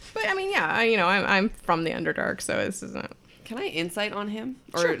 But I mean, yeah, I'm from the Underdark, so this isn't. Can I insight on him?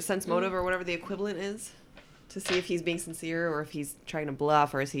 Or Sure. sense motive or whatever the equivalent is to see if he's being sincere or if he's trying to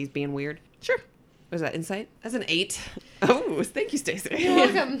bluff or is he being weird? Sure. Was that insight? That's an 8. Oh, thank you, Stacey. You're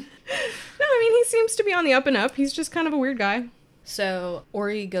welcome. No, I mean, he seems to be on the up and up. He's just kind of a weird guy. So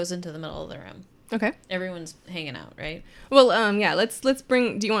Ori goes into the middle of the room. Okay. Everyone's hanging out, right? Well, yeah, let's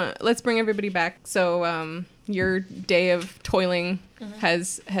bring everybody back. So, your day of toiling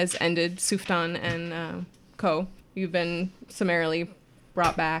has ended. Suftan and Ko, you've been summarily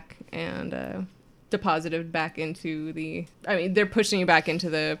brought back and deposited back into the. I mean, they're pushing you back into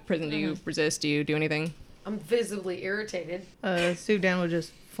the prison. Do you resist? Do you do anything? I'm visibly irritated. Sudan would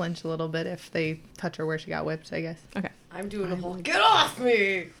just flinch a little bit if they touch her where she got whipped, I guess. Okay. I'm doing a whole get off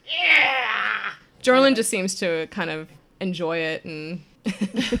me. Yeah. Jorlin just seems to kind of enjoy it and.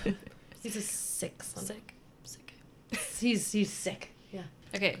 He's a sick son. Sick. He's sick. Yeah.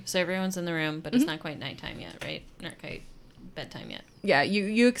 Okay, so everyone's in the room, but it's not quite nighttime yet, right? Not quite bedtime yet. Yeah,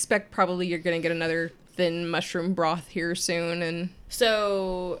 you expect probably you're gonna get another thin mushroom broth here soon, and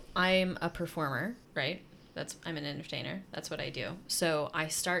So I'm a performer, right? I'm an entertainer. That's what I do. So I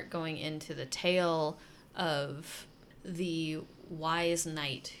start going into the tale of the wise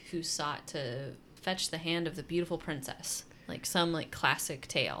knight who sought to fetch the hand of the beautiful princess. Like some like classic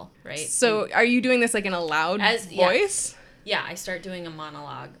tale, right? so are you doing this like in a loud voice? Yeah, I start doing a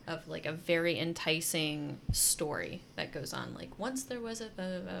monologue of like a very enticing story that goes on. Like once there was a blah,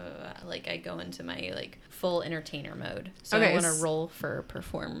 blah, blah, blah. Like I go into my like full entertainer mode. So Okay, I want to roll for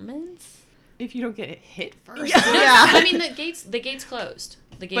performance. If you don't get hit first. I mean the gates closed.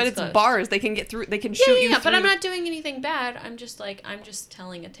 The gates But it's closed. bars. They can get through. They can shoot you Yeah, through. but I'm not doing anything bad. I'm just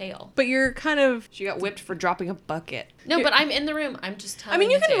telling a tale. But you're kind of. She got whipped for dropping a bucket. No, but I'm in the room. I'm just telling. I mean,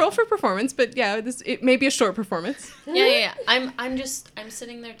 you a can tale. roll for performance, but yeah, it may be a short performance. Yeah. I'm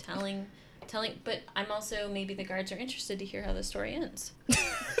sitting there telling, but I'm also maybe the guards are interested to hear how the story ends.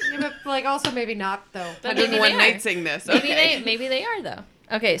 Yeah, but like also maybe not though. But maybe 101 they are. nights sing this. Okay. Maybe they are though.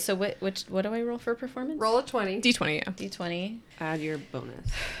 Okay, so what do I roll for performance? Roll a 20. D20, yeah. D20. Add your bonus.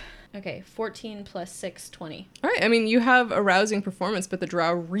 Okay, 14 plus 6, 20. All right. I mean, you have a rousing performance, but the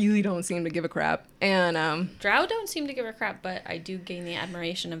drow really don't seem to give a crap. And Drow don't seem to give a crap, but I do gain the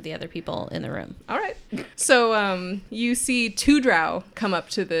admiration of the other people in the room. all right. So you see 2 drow come up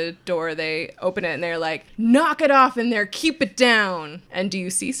to the door. They open it and they're like, "Knock it off in there. Keep it down." And do you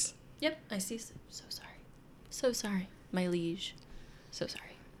cease? Yep, I see. So sorry. So sorry, my liege. So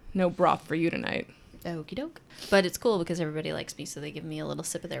sorry. No broth for you tonight. Okie doke. But it's cool because everybody likes me, so they give me a little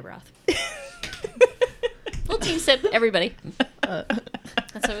sip of their broth. Little team sip, everybody.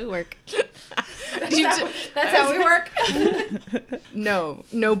 That's how we work. That's how we work.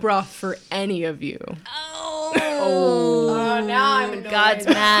 No broth for any of you. Oh, now I'm annoyed. God's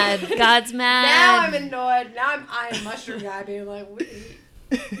mad. God's mad. Now I'm annoyed. Now I'm eyeing mushroom guy being like,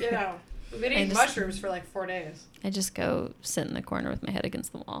 we've been eating mushrooms for like 4 days. I just go sit in the corner with my head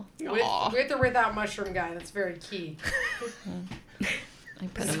against the wall. With or without mushroom guy, that's very key. I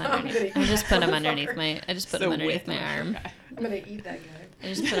put him So underneath. I just put him underneath my. I just put him underneath my arm. I'm gonna eat that guy. I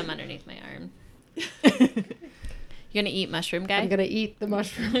just put him underneath my arm. You gonna eat mushroom guy? I'm gonna eat the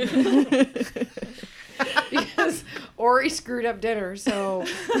mushroom. Because Ori screwed up dinner, so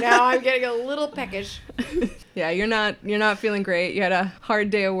now I'm getting a little peckish. Yeah, you're not feeling great. You had a hard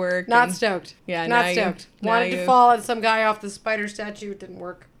day of work. Not and- stoked. Yeah, not now stoked. now Wanted to fall on some guy off the spider statue. It didn't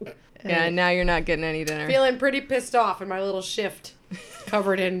work. Yeah, now you're not getting any dinner. Feeling pretty pissed off in my little shift,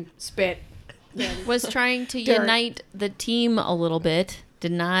 covered in spit. Was trying to Dirt. unite the team a little bit.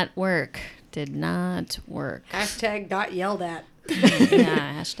 Did not work. Did not work. Hashtag got yelled at.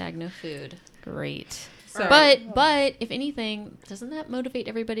 Yeah. Hashtag no food. Great. So- But if anything, doesn't that motivate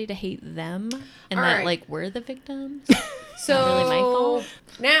everybody to hate them and All that right. like we're the victims? So Not really my fault.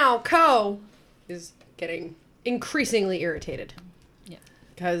 now Ko is getting increasingly irritated. Yeah.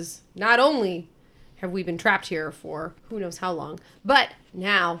 Because not only have we been trapped here for who knows how long, but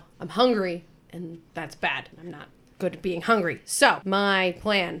now I'm hungry, and that's bad. I'm not good at being hungry. So my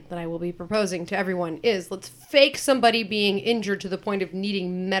plan that I will be proposing to everyone is let's fake somebody being injured to the point of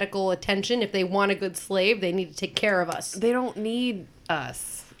needing medical attention. If they want a good slave, they need to take care of us. They don't need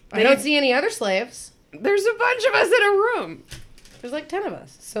us. I don't see any other slaves. There's a bunch of us in a room. There's like 10 of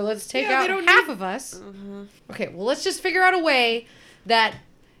us. So let's take Yeah, they out don't half need- of us. Okay, well, let's just figure out a way that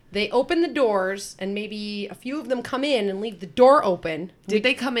they open the doors and maybe a few of them come in and leave the door open. Did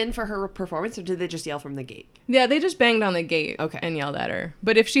they come in for her performance or did they just yell from the gate? Yeah, they just banged on the gate Okay. and yelled at her.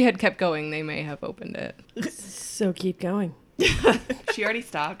 But if she had kept going, they may have opened it. So keep going. She already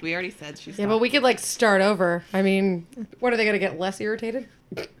stopped. We already said she stopped. Yeah, but we could like start over. I mean, what are they going to get less irritated?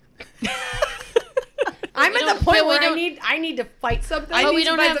 I'm we at don't- the point but we where I don't- need to fight something. I But need we to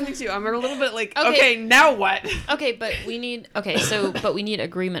don't find have- something too. I'm a little bit like, Okay. okay, now what? Okay, but we need but we need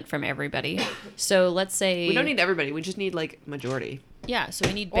agreement from everybody. So let's say We don't need everybody. We just need like majority. yeah. So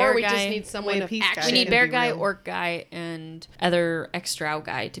we need bear or we guy. just need someone Way to peace actually. we need It'd bear be guy, real. orc guy, and other extra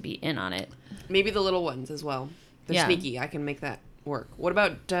guy to be in on it. Maybe the little ones as well. They're Yeah. sneaky. I can make that work. What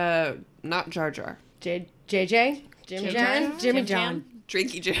about not Jar Jar? JJ, Jim Jim John, John? Jimmy Jim John,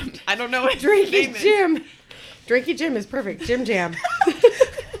 Drinky Jim. I don't know what his name Drinky is. Jim. Drinky Jim is perfect. Jim Jam.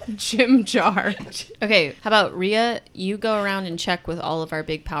 Jim Jar. Okay, how about Rhea? You go around and check with all of our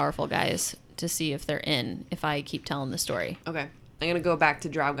big, powerful guys to see if they're in. If I keep telling the story, Okay. I'm gonna go back to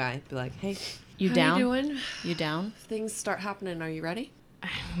Drow Guy. Be like, hey, you how down? you doing? You down? If things start happening, are you ready?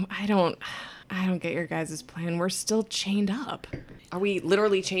 I don't get your guys' plan. We're still chained up. Are we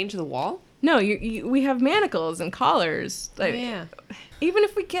literally chained to the wall? No, we have manacles and collars. Like, Yeah. even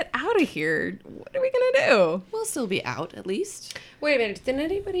if we get out of here, what are we gonna do? We'll still be out at least. Wait a minute. Did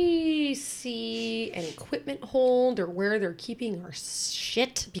anybody see an equipment hold or where they're keeping our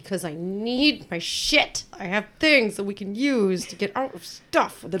shit? Because I need my shit. I have things that we can use to get out of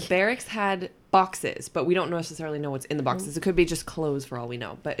stuff. The barracks had boxes, but we don't necessarily know what's in the boxes. It could be just clothes for all we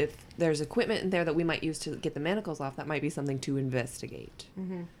know. But if there's equipment in there that we might use to get the manacles off, that might be something to investigate.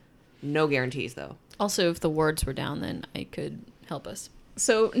 No guarantees, though. Also, if the wards were down, then I could help us.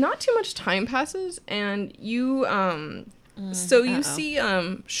 So not too much time passes, and you so you uh-oh. see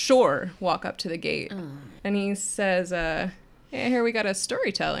Shore walk up to the gate, and he says, "Hey, here we got a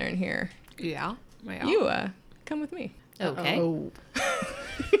storyteller in here. Yeah. You come with me." Okay. Oh.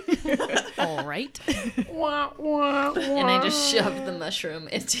 All right. Wah, wah, And I just shoved the mushroom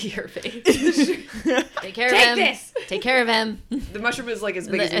into your face. Take care of him. this! Take care of him. The mushroom is like as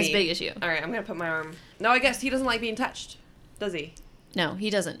big as me. As big as you. All right, I'm gonna put my arm. No, I guess he doesn't like being touched, does he? No, he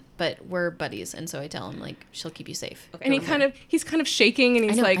doesn't. But we're buddies, and so I tell him like she'll keep you safe. Okay. And he's kind of shaking, and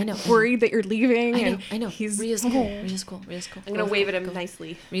he's I like know. worried that you're leaving. I know. He's Ria's cool. Ria's cool. Ria's cool. I'm gonna wave at him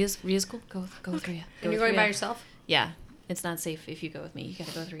nicely. Ria's cool. Go with Rhea. Go And with you're going Rhea. by yourself? Yeah. It's not safe if you go with me. You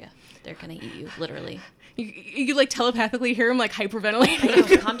gotta go with Rhea. They're gonna eat you, literally. You like telepathically hear him like I hyperventilating.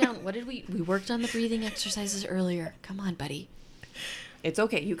 know. Calm down. What did we worked on the breathing exercises earlier. Come on, buddy. It's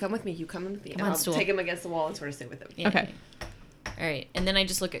okay. You come with me. You come with me. Come And on, I'll stool. take him against the wall and sort of sit with him. Yeah, Okay. yeah. All right. And then I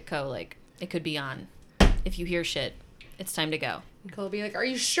just look at Ko like it could be on. If you hear shit, it's time to go. And Cole will be like, are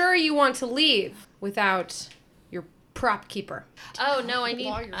you sure you want to leave without your prop keeper? Oh no, I need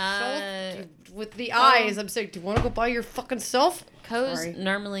By yourself? With the eyes, I'm saying, do you want to go by your fucking self? Ko's Sorry.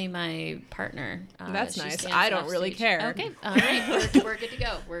 normally my partner. That's she nice. stands I don't off really stage. care. Okay. All right. We're good to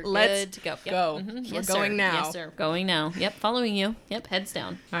go. We're Let's good to go. Yep. go. Mhm. We're Yes, going sir. now. Yes, sir. Going now. Yep. Following you. Yep. Heads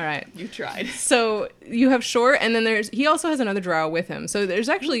down. All right. You tried. So you have Shore, and then he also has another drow with him. So there's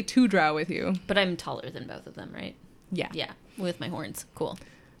actually 2 drow with you. But I'm taller than both of them, right? Yeah. Yeah. With my horns. Cool.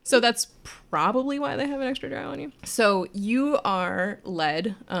 So that's probably why they have an extra drow on you. So you are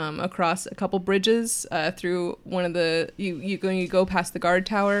led across a couple bridges through one of the. You go past the guard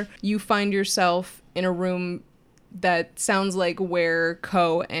tower. You find yourself in a room that sounds like where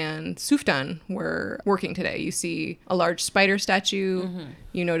Ko and Suftan were working today. You see a large spider statue.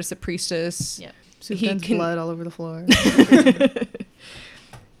 You notice a priestess. Yep. Sufjan's blood all over the floor.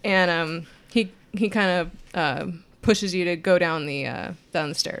 And he kind of pushes you to go down the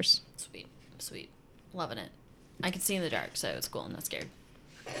stairs. Sweet. Loving it. I can see in the dark, so it's cool. I'm not scared.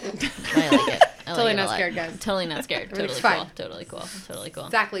 I like it. Totally it a not lot. scared, guys. Totally not scared. Everything's Totally fine. cool. Totally cool. Totally cool.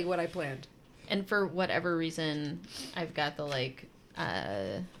 Exactly what I planned. And for whatever reason, I've got the like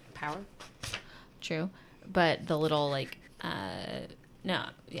Power? true, but the little like no,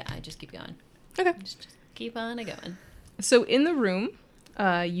 yeah, I just keep going. Okay. Just keep on going. So in the room,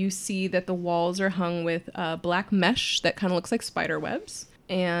 you see that the walls are hung with black mesh that kind of looks like spider webs,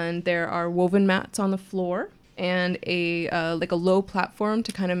 and there are woven mats on the floor, and a like a low platform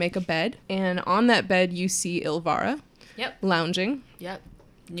to kind of make a bed. And on that bed, you see Ilvara Yep. lounging. Yep.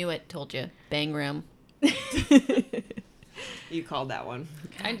 Knew it. Told you. Bang room. You called that one.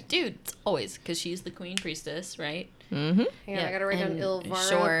 Dude, it's always because she's the queen priestess, right? Mm-hmm. Hang on, Yeah, I gotta write down and Ilvara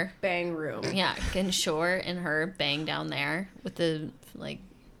Shore. Bang Room. Yeah, can Shore and her bang down there with the like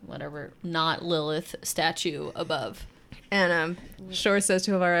whatever not Lilith statue above. And Shore says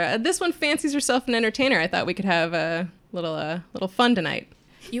to Ilvara, "This one fancies herself an entertainer. I thought we could have a little fun tonight."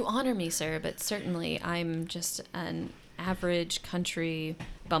 You honor me, sir, but certainly I'm just an average country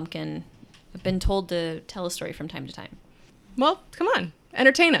bumpkin. I've been told to tell a story from time to time. Well, come on,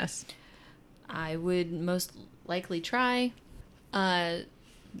 entertain us. I would most likely try.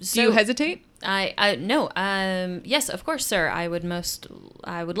 Do you hesitate? I no. Yes, of course, sir. I would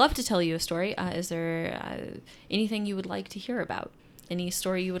love to tell you a story. Is there anything you would like to hear about? Any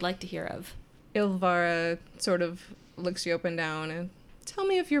story you would like to hear of? Ilvara sort of looks you up and down and tell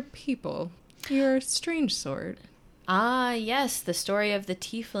me of your people, your strange sort. Ah, yes, the story of the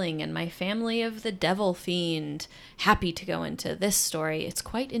tiefling and my family of the devil fiend. Happy to go into this story. It's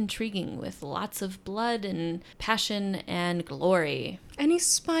quite intriguing with lots of blood and passion and glory. Any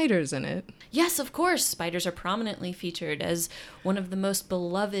spiders in it? Yes, of course. Spiders are prominently featured as one of the most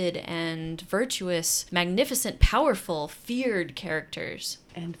beloved and virtuous, magnificent, powerful, feared characters.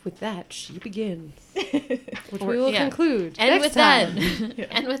 And with that, she begins. Which we will conclude. And next with time. that,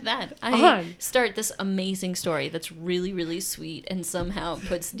 and with that, I start this amazing story that's really, really sweet and somehow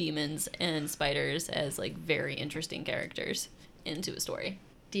puts demons and spiders as like very interesting characters into a story.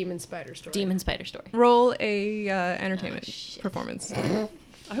 Demon spider story. Demon spider story. Roll a entertainment performance.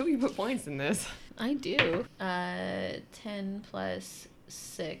 I hope you put points in this. I do. 10 plus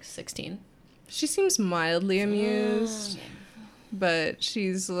 6, 16. She seems mildly amused, but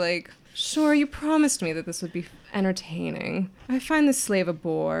she's like, sure, you promised me that this would be entertaining. I find this slave a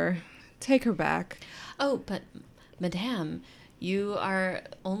bore. Take her back. Oh, but madame, you are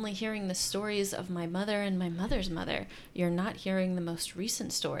only hearing the stories of my mother and my mother's mother. You're not hearing the most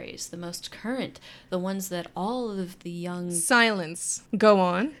recent stories, the most current, the ones that all of the young... Silence. Go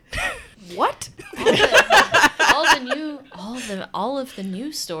on. What? all of the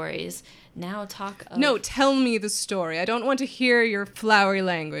new stories now talk of... No, tell me the story. I don't want to hear your flowery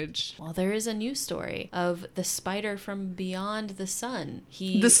language. Well, there is a new story of the spider from beyond the sun.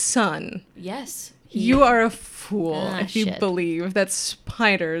 The sun. Yes. You are a fool if you shit. believe that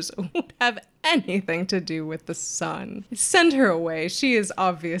spiders would have anything to do with the sun. Send her away. She is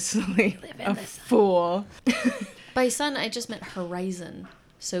obviously a fool. By sun, I just meant horizon.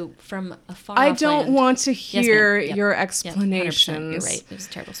 So from a far I off don't land. want to hear Yes, ma'am. Yep. your Yep, 100%. explanations. You're right. It was a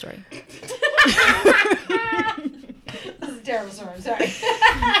terrible story. This is a terrible story. I'm sorry.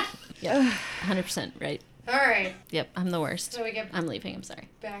 Yep. 100% right. All right. Yep. I'm the worst. So we get I'm leaving. I'm sorry.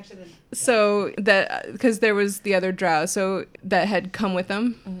 back to the... So that, because there was the other drow, so that had come with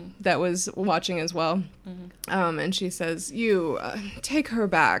them, that was watching as well. And she says, you take her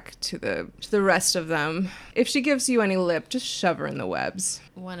back to the rest of them. If she gives you any lip, just shove her in the webs.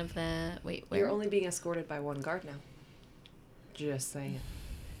 One of the... Wait, where? You're only being escorted by one guard now. Just saying.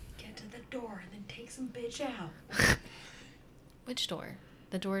 Get to the door and then take some bitch out. Which door?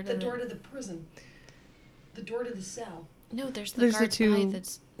 The door to The door to the prison. The door to the cell. No, there's the There's the guards two- by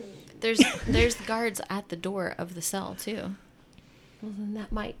that's... There's the guards at the door of the cell, too. Well, then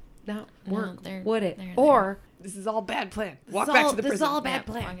that might not No, work, they're- would it? they're Or... This is all bad plan. Walk is back all- to the this is prison. all a bad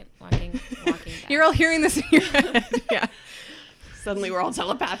Yeah, plan. Walking back. You're all hearing this in your head. Yeah. Suddenly we're all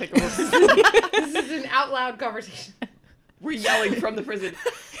telepathic. This is an out loud conversation. We're yelling from the prison.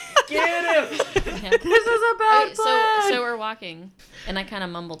 Get him! Yeah. This is a bad plan. So we're walking, and I kind of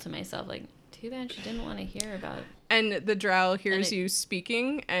mumble to myself, like, too bad she didn't want to hear about it. And the drow hears you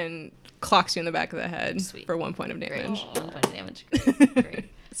speaking and clocks you in the back of the head Sweet. for 1 point of Great. damage. 1 point of damage. Great.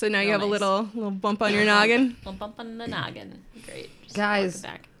 So now you Real have a nice. little bump on your noggin. Little bump on the noggin. Great. Just Guys. walk it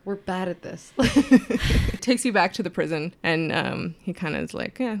back. We're bad at this. Takes you back to the prison, and he kind of is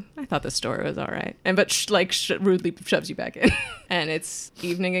like, "Yeah, I thought the story was all right," and rudely shoves you back in. And it's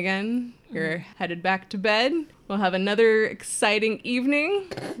evening again. You're headed back to bed. We'll have another exciting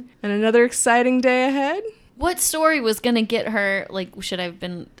evening and another exciting day ahead. What story was going to get her, like, should I have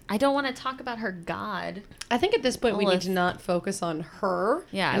been... I don't want to talk about her god. I think at this point we need Olive. to not focus on her.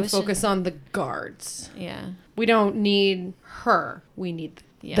 Yeah, I and was focus on the guards. Yeah. We don't need her. We need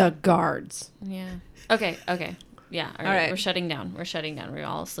Yeah. the guards. Yeah. Okay. Yeah. All right. We're shutting down. We're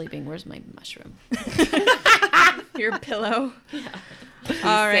all sleeping. Where's my mushroom? Your pillow. All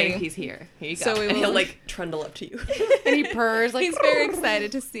All right. right. He's here. Here you go. So we and he'll will- like trundle up to you. And he purrs like He's very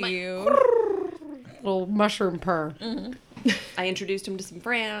excited to see you. little mushroom purr. I introduced him to some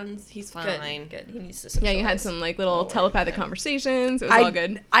friends. He's fine. Good. He needs to. Yeah, you had some like little telepathic conversations. It was all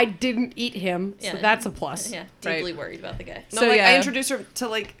good. I didn't eat him, so Yeah. that's a plus. Yeah. Right. Deeply worried about the guy. No, So, like I yeah. introduced her to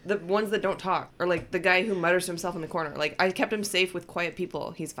like the ones that don't talk, or like the guy who mutters to himself in the corner. Like I kept him safe with quiet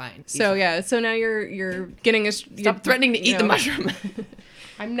people. He's fine. He's So fine. yeah, so now you're getting a Stop threatening to eat the mushroom.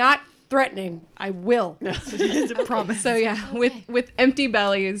 I'm not threatening. I will. It's a promise. So yeah, with empty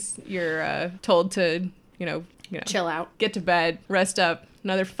bellies, you're told to you know Chill out. get to bed, rest up.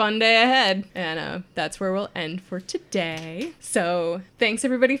 Another fun day ahead, and that's where we'll end for today. So thanks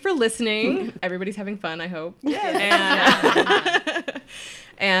everybody for listening. Everybody's having fun, I hope. Yeah.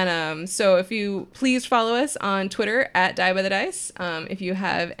 And so if you please follow us on Twitter at Die by the Dice. If you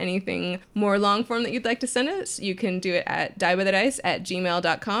have anything more long form that you'd like to send us, you can do it at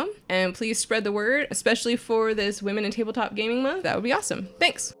diebythedice@gmail.com. And please spread the word, especially for this Women in Tabletop Gaming Month. That would be awesome.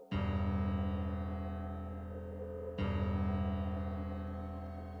 Thanks.